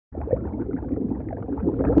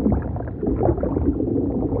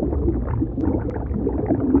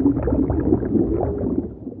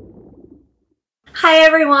Hi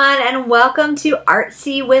everyone, and welcome to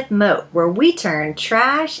ArtSea with Mote, where we turn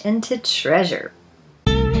trash into treasure.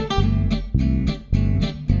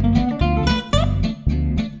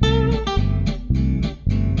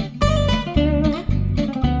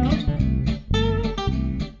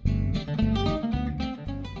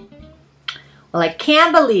 Well, I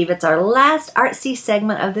can't believe it's our last ArtSea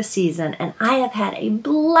segment of the season, and I have had a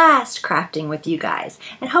blast crafting with you guys,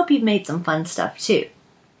 and hope you've made some fun stuff too.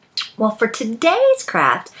 Well, for today's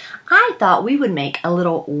craft, I thought we would make a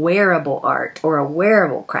little wearable art or a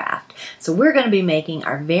wearable craft. So we're going to be making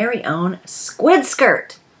our very own squid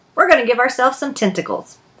skirt. We're going to give ourselves some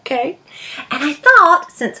tentacles, okay? And I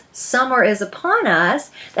thought, since summer is upon us,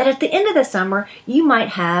 that at the end of the summer, you might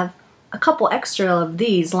have a couple extra of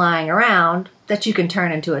these lying around that you can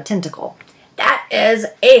turn into a tentacle. That is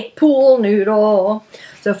a pool noodle.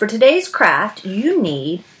 So for today's craft, you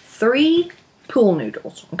need 3 pool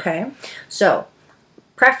noodles, okay? So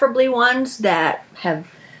preferably ones that have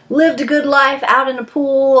lived a good life out in a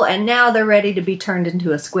pool and now they're ready to be turned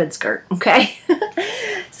into a squid skirt, okay?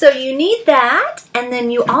 So you need that, and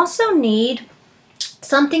then you also need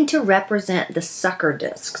something to represent the sucker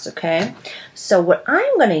discs, okay? So what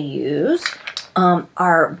I'm going to use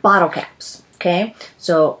are bottle caps, okay?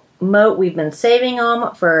 So Mote, we've been saving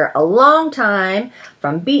them for a long time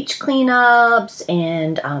from beach cleanups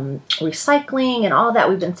and recycling and all that.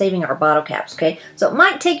 We've been saving our bottle caps, okay? So it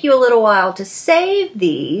might take you a little while to save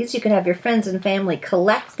these. You could have your friends and family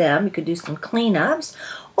collect them. You could do some cleanups.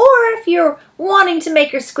 Or if you're wanting to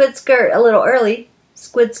make your squid skirt a little early,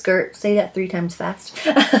 squid skirt, say that 3 times fast,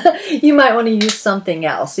 you might want to use something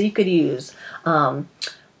else. So you could use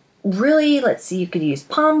let's see, you could use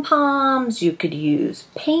pom-poms, you could use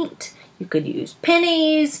paint, you could use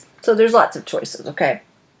pennies. So there's lots of choices, okay?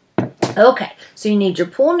 Okay, so you need your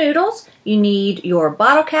pool noodles, you need your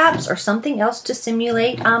bottle caps or something else to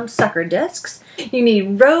simulate sucker discs. You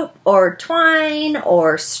need rope or twine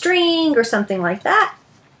or string or something like that.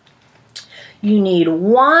 You need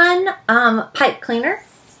 1 pipe cleaner.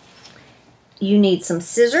 You need some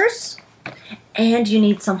scissors, and you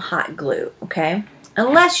need some hot glue, okay?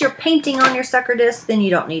 Unless you're painting on your sucker disc, then you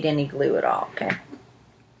don't need any glue at all, okay?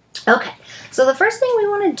 Okay, so the first thing we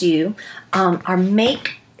want to do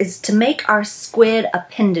is to make our squid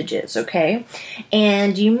appendages, okay?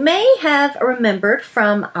 And you may have remembered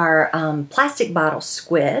from our plastic bottle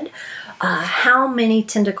squid how many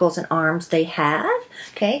tentacles and arms they have,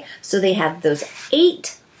 okay? So they have those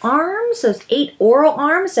 8 arms, those 8 oral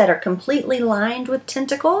arms that are completely lined with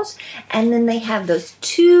tentacles, and then they have those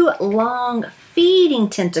 2 long feeding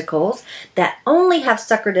tentacles that only have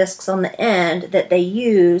sucker discs on the end that they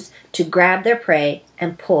use to grab their prey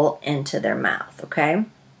and pull into their mouth, okay?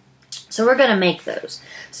 So we're going to make those.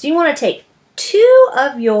 So you want to take 2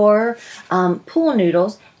 of your pool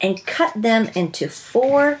noodles and cut them into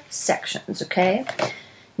 4 sections, okay?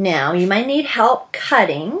 Now, you might need help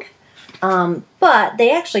cutting, but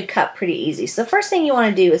they actually cut pretty easy. So the first thing you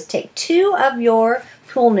want to do is take 2 of your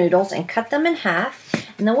pool noodles and cut them in half.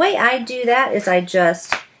 And the way I do that is I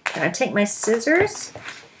just kind of take my scissors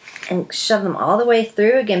and shove them all the way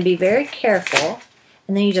through. Again, be very careful.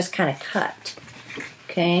 And then you just kind of cut,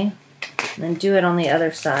 okay? And then do it on the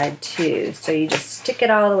other side too. So you just stick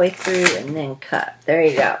it all the way through and then cut. There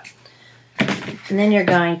you go. And then you're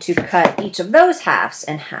going to cut each of those halves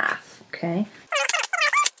in half, okay?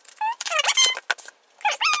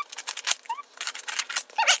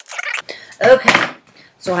 Okay,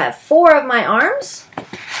 so I have 4 of my arms.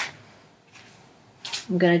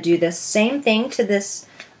 I'm going to do the same thing to this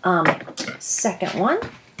second one.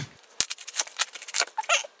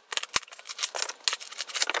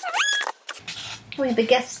 We have a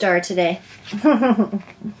guest star today.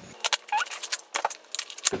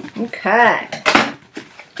 Okay.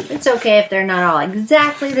 It's okay if they're not all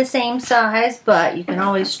exactly the same size, but you can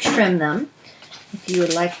always trim them if you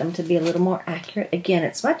would like them to be a little more accurate. Again,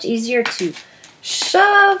 it's much easier to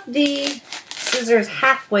shove the scissors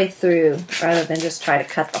halfway through rather than just try to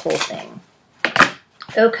cut the whole thing.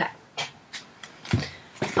 Okay.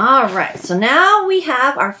 All right, so now we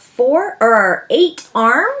have our 8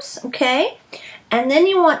 arms, okay? And then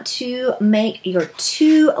you want to make your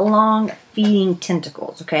 2 long feeding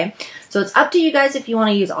tentacles, okay? So it's up to you guys if you want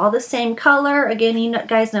to use all the same color. Again, you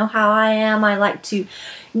guys know how I am. I like to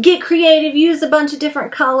get creative, use a bunch of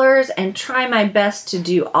different colors, and try my best to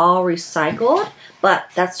do all recycled, but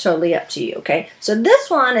that's totally up to you, okay? So this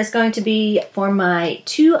one is going to be for my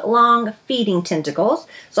 2 long feeding tentacles.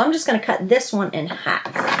 So I'm just going to cut this one in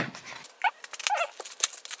half.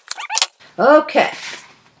 Okay.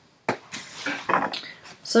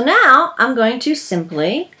 So now I'm going to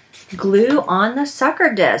simply glue on the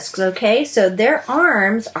sucker discs, okay? So their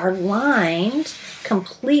arms are lined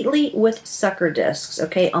completely with sucker discs,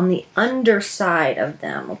 okay, on the underside of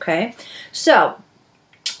them, okay? So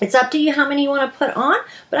it's up to you how many you want to put on,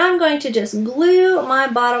 but I'm going to just glue my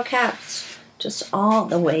bottle caps just all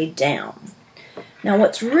the way down. Now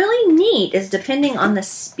what's really neat is depending on the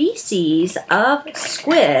species of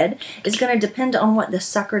squid is going to depend on what the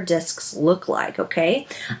sucker discs look like, okay?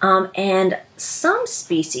 And some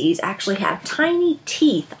species actually have tiny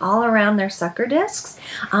teeth all around their sucker discs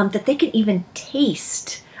that they can even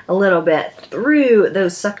taste a little bit through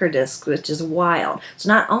those sucker discs, which is wild. So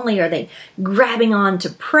not only are they grabbing on to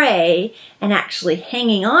prey and actually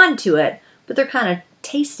hanging on to it, but they're kind of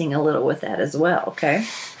tasting a little with that as well, okay?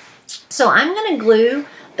 So I'm going to glue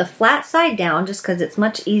the flat side down just because it's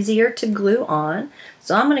much easier to glue on.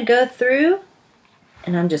 So I'm going to go through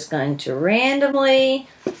and I'm just going to randomly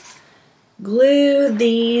glue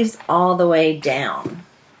these all the way down.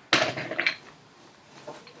 Okay.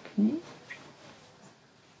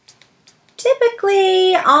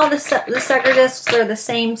 Typically, all the sucker discs are the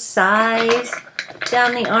same size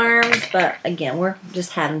down the arms, but again, we're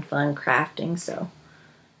just having fun crafting, so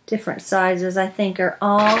different sizes I think are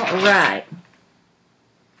all right.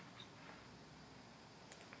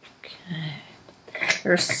 Okay.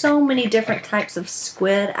 There are so many different types of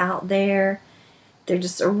squid out there. They're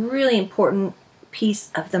just a really important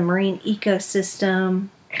piece of the marine ecosystem.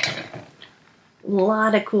 A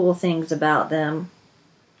lot of cool things about them.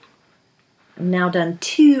 I've now done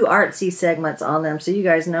 2 ArtSea segments on them, so you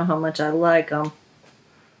guys know how much I like them.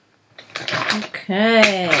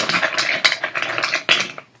 Okay.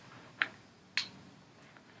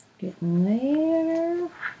 Getting there.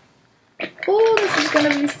 Oh, this is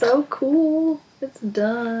going to be so cool. It's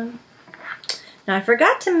done. Now, I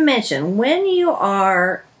forgot to mention, when you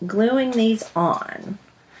are gluing these on,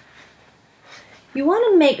 you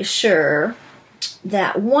want to make sure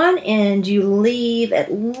that one end you leave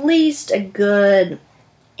at least a good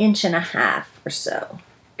 1.5 inches or so,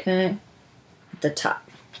 okay, at the top.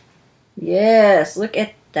 Yes, look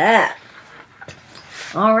at that.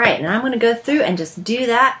 All right, now I'm going to go through and just do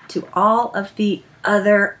that to all of the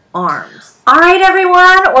other arms. All right,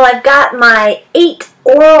 everyone. Well, I've got my 8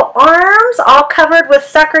 oral arms all covered with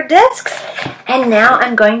sucker discs, and now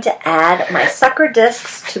I'm going to add my sucker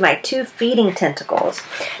discs to my 2 feeding tentacles.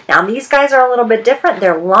 Now, these guys are a little bit different.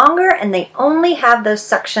 They're longer, and they only have those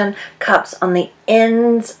suction cups on the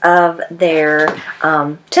ends of their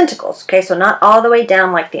tentacles. Okay, so not all the way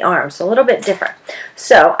down like the arms, so a little bit different.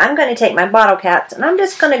 So I'm going to take my bottle caps, and I'm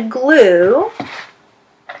just going to glue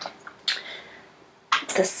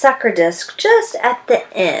the sucker disc just at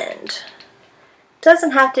the end.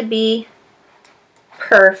 Doesn't have to be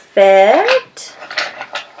perfect.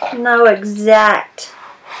 No exact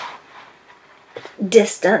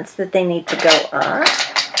distance that they need to go up.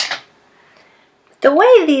 The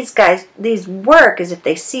way these work is if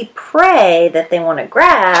they see prey that they want to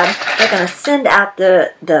grab, they're going to send out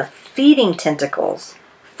the feeding tentacles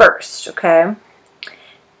first, okay?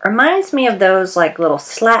 Reminds me of those like little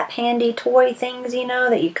slap handy toy things, you know,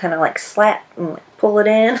 that you kind of like slap and pull it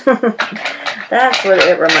in. That's what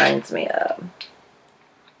it reminds me of.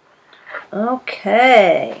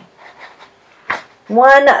 Okay.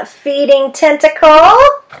 1 feeding tentacle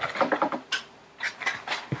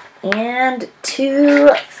and 2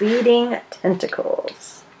 feeding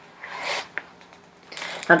tentacles.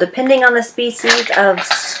 Now, depending on the species of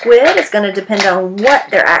squid, it's going to depend on what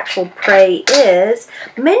their actual prey is.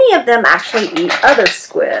 Many of them actually eat other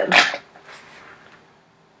squid.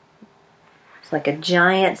 It's like a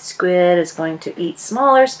giant squid is going to eat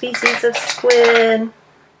smaller species of squid.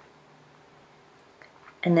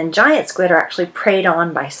 And then giant squid are actually preyed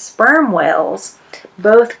on by sperm whales,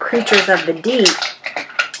 both creatures of the deep.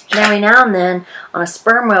 Now, every now and then, on a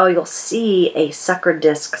sperm whale, you'll see a sucker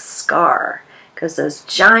disc scar, because those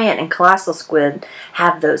giant and colossal squid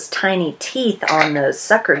have those tiny teeth on those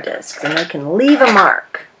sucker discs, and they can leave a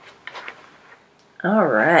mark. All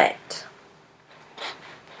right.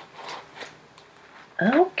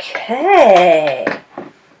 Okay.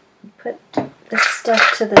 Put this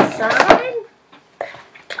stuff to the side.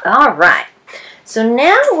 All right. So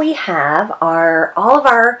now we have all of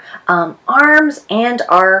our arms and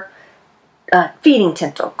our feeding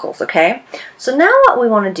tentacles, okay? So now what we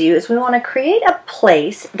want to do is we want to create a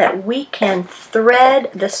place that we can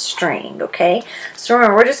thread the string, okay? So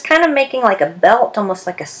remember, we're just kind of making like a belt, almost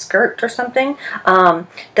like a skirt or something,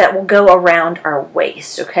 that will go around our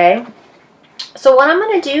waist, okay? So what I'm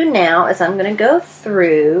going to do now is I'm going to go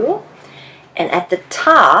through, and at the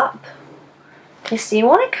top, Okay, so you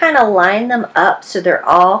want to kind of line them up so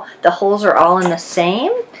the holes are all in the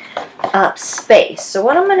same space. So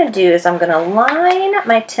what I'm going to do is I'm going to line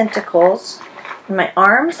my tentacles and my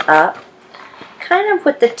arms up, kind of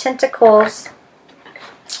with the tentacles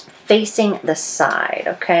facing the side,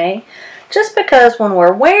 okay? Just because when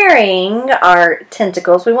we're wearing our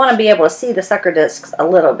tentacles, we want to be able to see the sucker discs a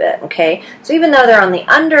little bit, okay? So even though they're on the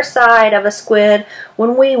underside of a squid,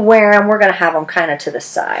 when we wear them, we're going to have them kind of to the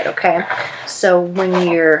side, okay? So when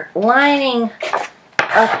you're lining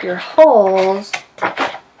up your holes,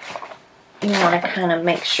 you want to kind of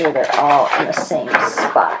make sure they're all in the same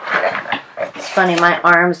spot. It's funny, my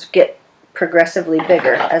arms get progressively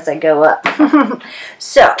bigger as I go up.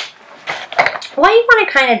 So what you want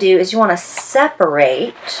to kind of do is you want to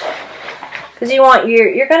separate, because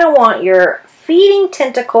you're going to want your feeding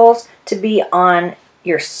tentacles to be on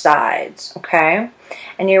your sides, okay?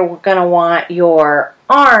 And you're going to want your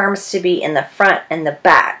arms to be in the front and the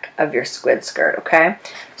back of your squid skirt, okay?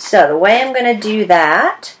 So the way I'm going to do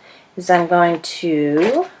that is I'm going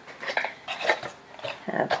to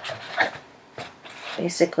have,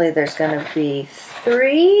 basically there's going to be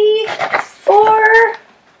 3, 4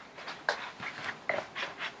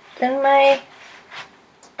 in my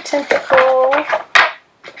tentacle.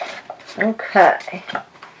 Okay.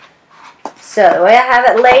 So the way I have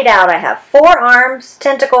it laid out, I have 4 arms,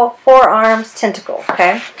 tentacle, 4 arms, tentacle,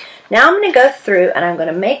 okay? Now I'm going to go through and I'm going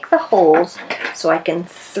to make the holes so I can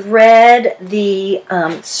thread the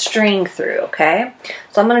string through, okay?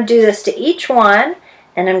 So I'm going to do this to each one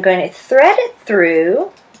and I'm going to thread it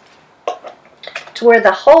through to where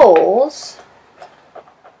the holes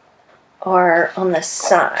are on the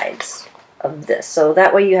sides of this. So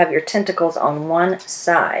that way you have your tentacles on one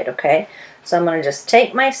side, okay? So I'm going to just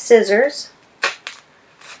take my scissors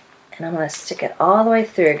and I'm going to stick it all the way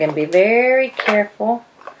through. You're going to be very careful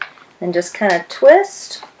and just kind of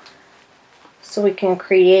twist so we can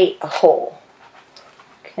create a hole.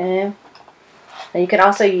 Okay. Now you could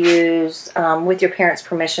also use, with your parents'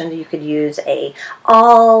 permission, you could use a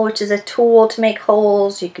awl, which is a tool to make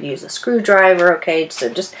holes. You could use a screwdriver, okay? So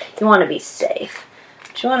just, you want to be safe.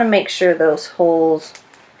 But you want to make sure those holes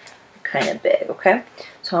are kind of big, okay?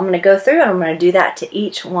 So I'm going to go through and I'm going to do that to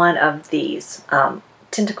each one of these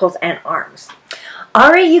tentacles and arms.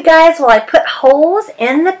 Alright, you guys, well, I put holes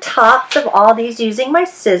in the tops of all these using my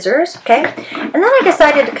scissors, okay? And then I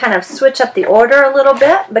decided to kind of switch up the order a little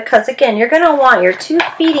bit because, again, you're going to want your 2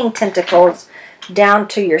 feeding tentacles down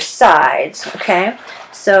to your sides, okay?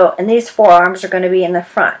 So, and these 4 arms are going to be in the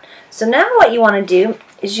front. So now what you want to do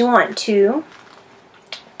is you want to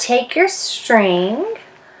take your string,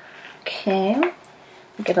 okay,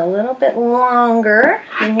 get a little bit longer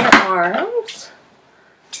in your arms.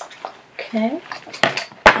 Okay,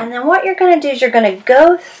 and then what you're going to do is you're going to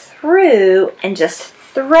go through and just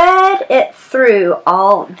thread it through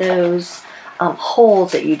all those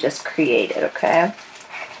holes that you just created, okay?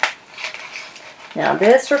 Now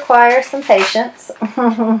this requires some patience.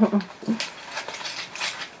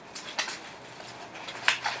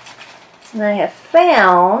 And I have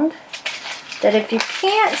found that if you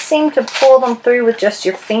can't seem to pull them through with just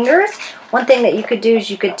your fingers, one thing that you could do is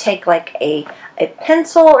you could take like a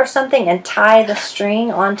pencil or something and tie the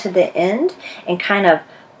string onto the end and kind of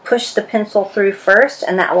push the pencil through first,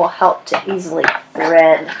 and that will help to easily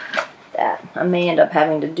thread that. I may end up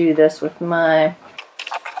having to do this with my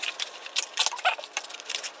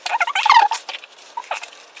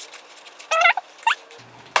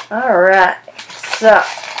alright, so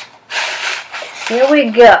here we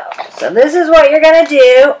go. So this is what you're going to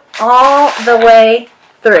do all the way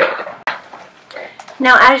through.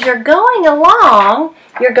 Now as you're going along,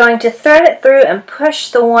 you're going to thread it through and push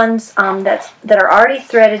the ones that are already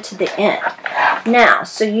threaded to the end. Now,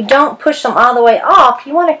 so you don't push them all the way off,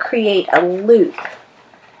 you want to create a loop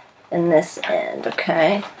in this end,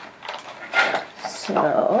 okay?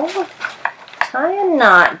 So, tie a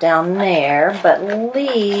knot down there, but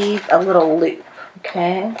leave a little loop,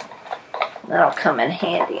 okay? That'll come in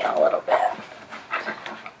handy in a little bit.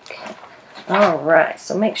 Alright,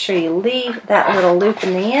 so make sure you leave that little loop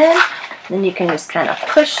in the end. Then you can just kind of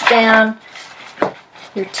push down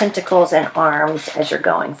your tentacles and arms as you're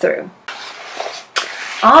going through.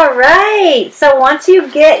 Alright, so once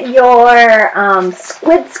you get your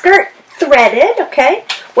squid skirt threaded, okay,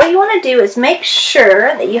 what you want to do is make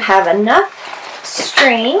sure that you have enough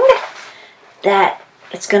string that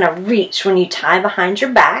it's going to reach when you tie behind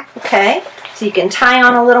your back, okay? So you can tie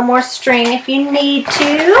on a little more string if you need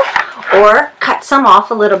to, or cut some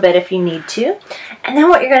off a little bit if you need to. And then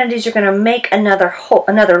what you're going to do is you're going to make another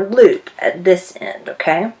loop at this end,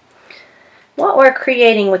 okay? what we're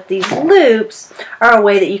creating with these loops are a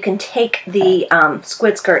way that you can take the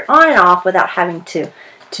squid skirt on and off without having to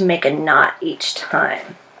make a knot each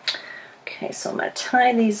time. Okay, so I'm going to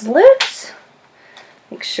tie these loops.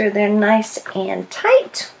 Make sure they're nice and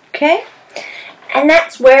tight. Okay, and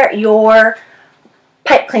that's where your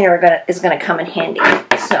pipe cleaner is going to come in handy.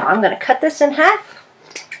 So I'm going to cut this in half.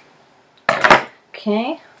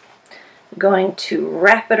 Okay, I'm going to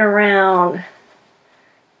wrap it around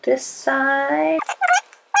this side.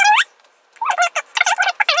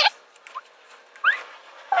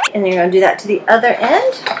 And you're going to do that to the other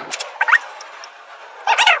end.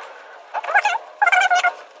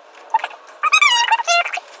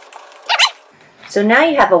 So now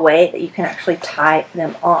you have a way that you can actually tie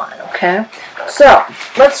them on, okay? So,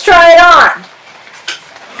 let's try it on.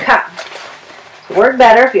 Okay. Work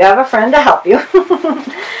better if you have a friend to help you.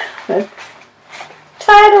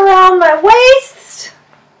 Tie it around my waist.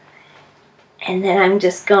 And then I'm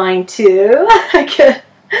just going to,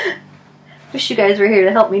 wish you guys were here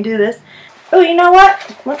to help me do this. Oh, you know what?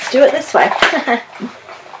 Let's do it this way.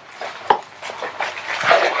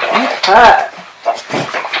 Okay.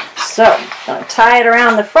 So, I'm going to tie it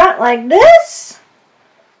around the front like this.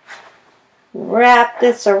 Wrap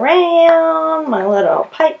this around my little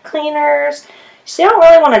pipe cleaners. So you don't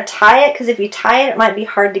really want to tie it because if you tie it, it might be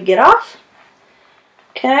hard to get off.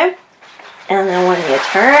 Okay. And then when you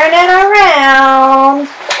turn it around,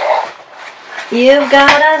 you've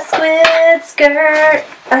got a squid skirt,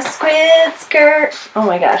 a squid skirt. Oh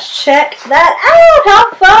my gosh, check that out,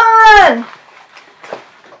 how fun!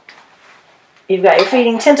 You've got your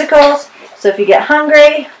feeding tentacles, so if you get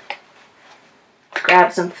hungry,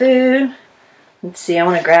 grab some food. Let's see, I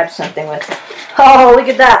want to grab something with it. Oh, look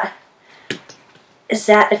at that. Is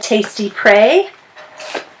that a tasty prey?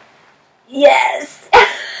 Yes!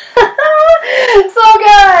 So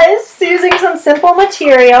guys, using some simple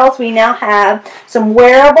materials, we now have some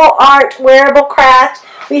wearable art, wearable craft.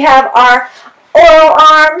 We have our oil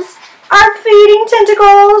arms, our feeding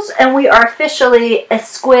tentacles, and we are officially a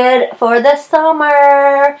squid for the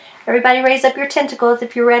summer. Everybody raise up your tentacles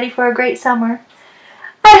if you're ready for a great summer.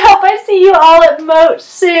 I hope I see you all at Mote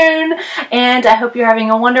soon, and I hope you're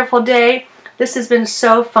having a wonderful day. This has been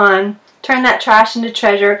so fun. Turn that trash into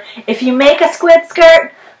treasure. If you make a squid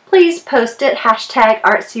skirt, please post it,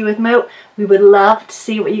 #ArtSea with Mote. We would love to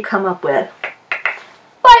see what you come up with.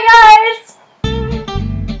 Bye guys!